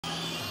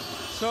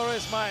Soro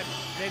Ismael,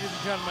 ladies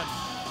and gentlemen.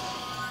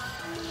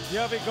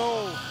 Here we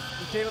go,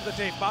 the tail of the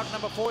tape. Bout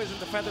number 4 is in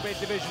the featherweight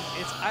division.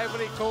 It's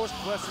Ivory Coast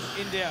versus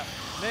India.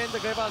 Narender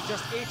Grewal,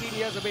 just 18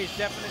 years of age,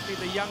 definitely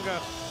the younger.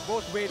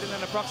 Both weighed in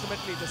at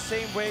approximately the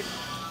same weight.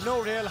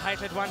 No real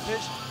height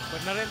advantage,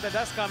 but Narender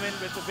does come in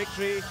with the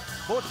victory.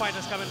 Both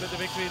fighters come in with the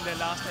victory in their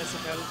last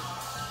SML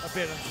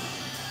appearance.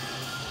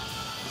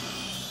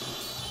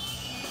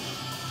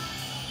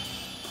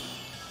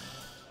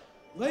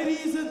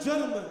 Ladies and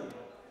gentlemen,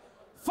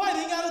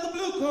 fighting out of the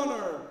blue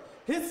corner,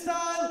 his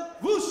style,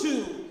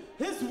 Wushu,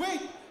 his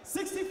weight,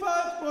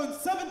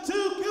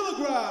 65.72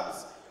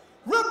 kilograms,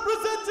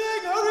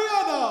 representing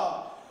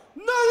Haryana,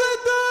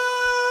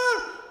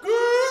 Narender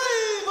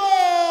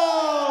Grewal!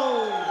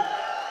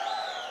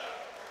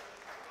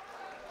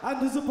 And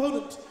his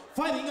opponent,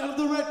 fighting out of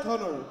the red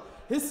corner,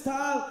 his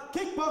style,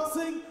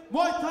 kickboxing,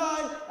 Muay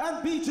Thai,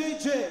 and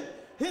BJJ,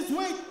 his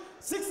weight,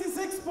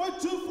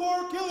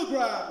 66.24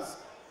 kilograms,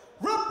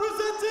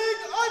 representing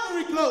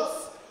Ivory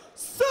Coast,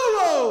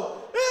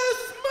 Soro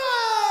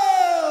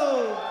Ismael!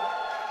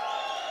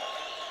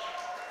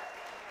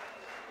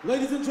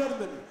 Ladies and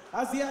gentlemen,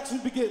 as the action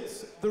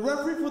begins, the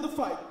referee for the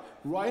fight,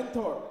 Ryan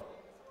Thorpe.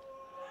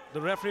 The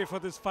referee for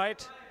this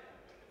fight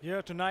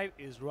here tonight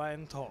is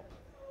Ryan Thorpe.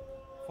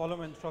 Follow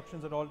my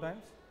instructions at all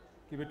times.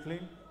 Keep it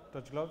clean,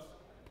 touch gloves,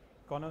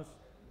 corners.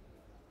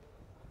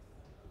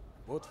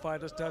 Both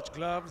fighters touch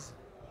gloves.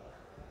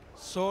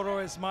 Soro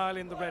Ismael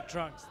in the red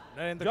trunks,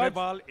 Narender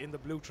Grewal in the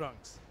blue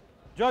trunks.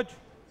 Judge!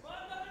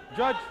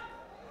 Judge!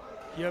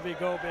 Here we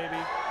go, baby.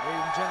 Ladies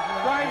and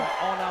gentlemen, we're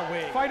on our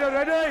way. Fighter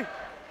ready!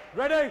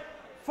 Ready!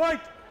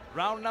 Fight!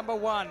 Round number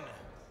 1.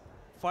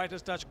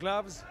 Fighters touch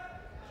gloves.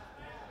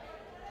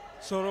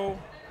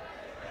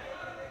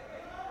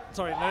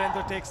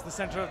 Narender takes the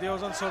center of the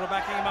ozone. Soro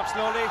backing him up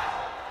slowly.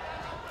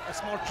 A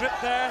small trip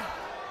there.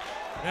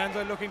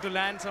 Narender looking to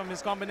land some of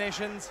his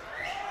combinations.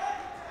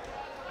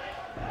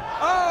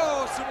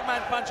 Oh,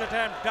 Superman punch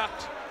attempt,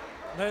 ducked.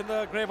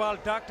 Narender Grewal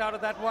ducked out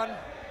of that one.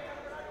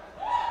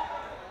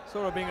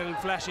 Soro being a little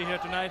flashy here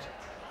tonight.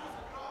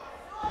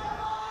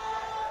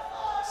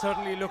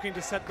 Certainly looking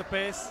to set the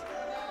pace.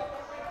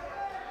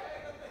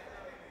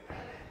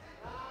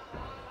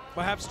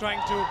 Perhaps trying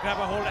to grab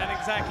a hold, and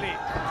exactly.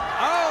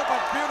 Oh,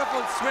 but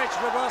beautiful switch,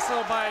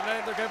 reversal by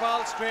Narender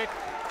Grewal, straight.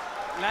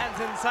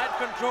 Lands inside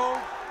control.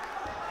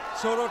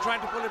 Soro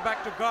trying to pull it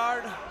back to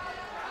guard,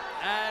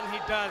 and he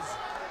does.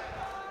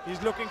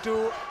 He's looking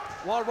to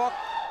wall walk,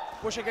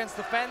 push against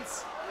the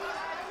fence.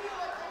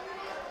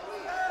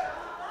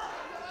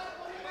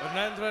 But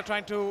Narender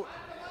trying to...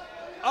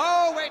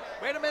 Oh,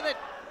 wait a minute.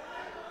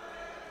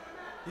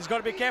 He's got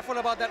to be careful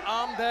about that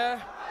arm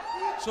there.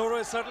 Soro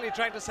is certainly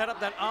trying to set up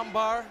that arm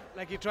bar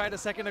like he tried a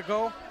second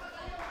ago.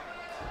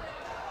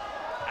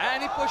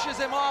 And he pushes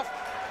him off.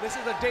 This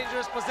is a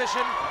dangerous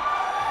position.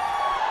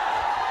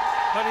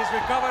 But he's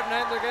recovered,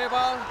 Narender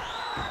Grewal.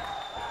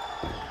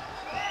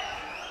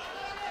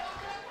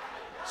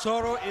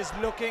 Soro is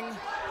looking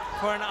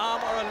for an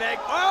arm or a leg.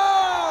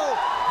 Oh!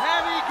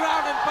 Heavy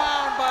ground and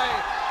pound by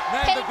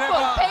Narender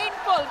Grewal.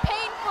 Painful.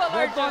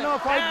 Red corner,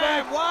 fight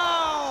back.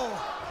 Wow!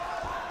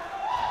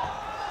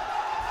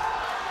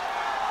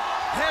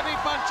 Heavy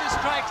punches,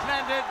 strikes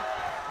landed.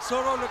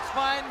 Soro looks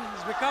fine.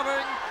 He's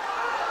recovering.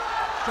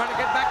 He's trying to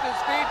get back to his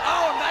feet.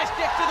 Oh, nice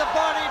kick to the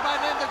body by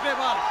Narender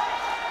Grewal.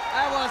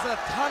 That was a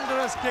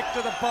thunderous kick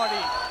to the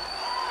body.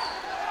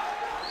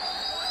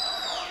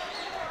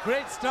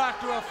 Great start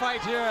to a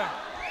fight here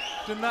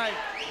tonight.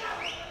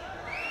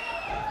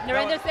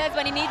 Narender says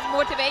when he needs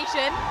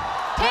motivation,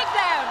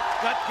 takedown.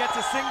 Gut gets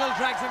a single,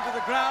 drags him to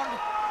the ground,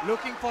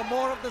 looking for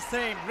more of the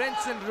same.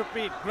 Rinse and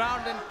repeat.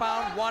 Ground and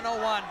pound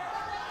 101.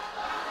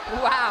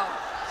 Wow.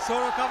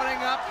 Soro covering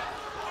up.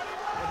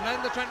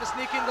 Narender trying to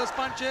sneak in those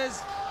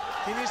punches.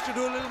 He needs to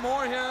do a little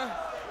more here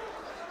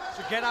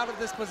to get out of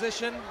this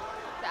position.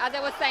 As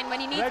I was saying, when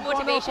he needs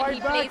motivation, he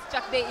plays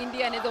Chuck the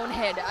India in his own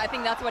head. I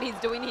think that's what he's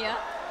doing here.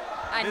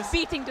 And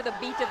beating to the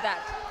beat of that.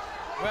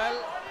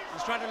 Well,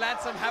 he's trying to land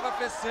some hammer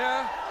fists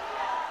here.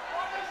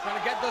 Trying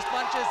to get those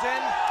punches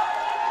in.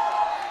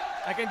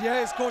 I can hear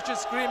his coaches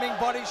screaming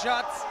body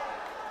shots.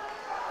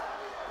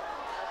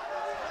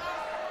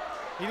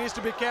 He needs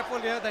to be careful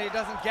here that he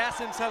doesn't gas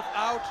himself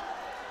out.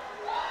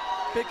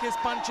 Pick his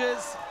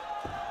punches.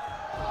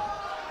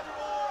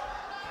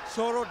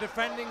 Soro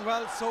defending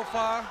well so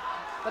far.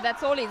 But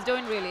that's all he's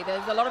doing really.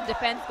 There's a lot of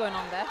defense going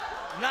on there.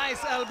 Nice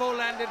elbow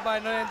landed by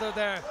Narender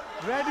there.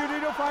 Red, you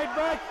need to fight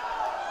back.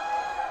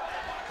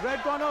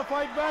 Red corner,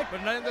 fight back. But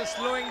Narender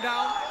slowing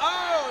down.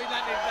 Oh, he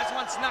landed. That's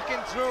one snuck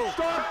in through.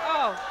 Stop.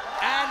 Oh.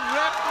 And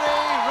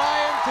referee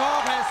Ryan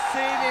Thorpe has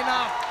seen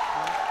enough.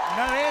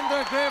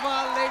 Narender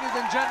Grewal, ladies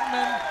and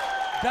gentlemen,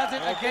 does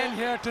it again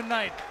here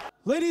tonight.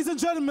 Ladies and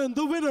gentlemen,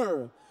 the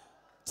winner,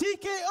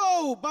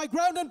 TKO by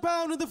ground and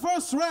pound in the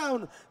first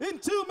round in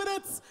 2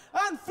 minutes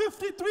and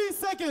 53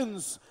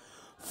 seconds.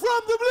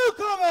 From the blue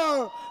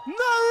corner,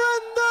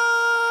 Narender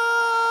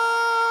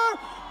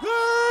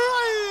Grewal!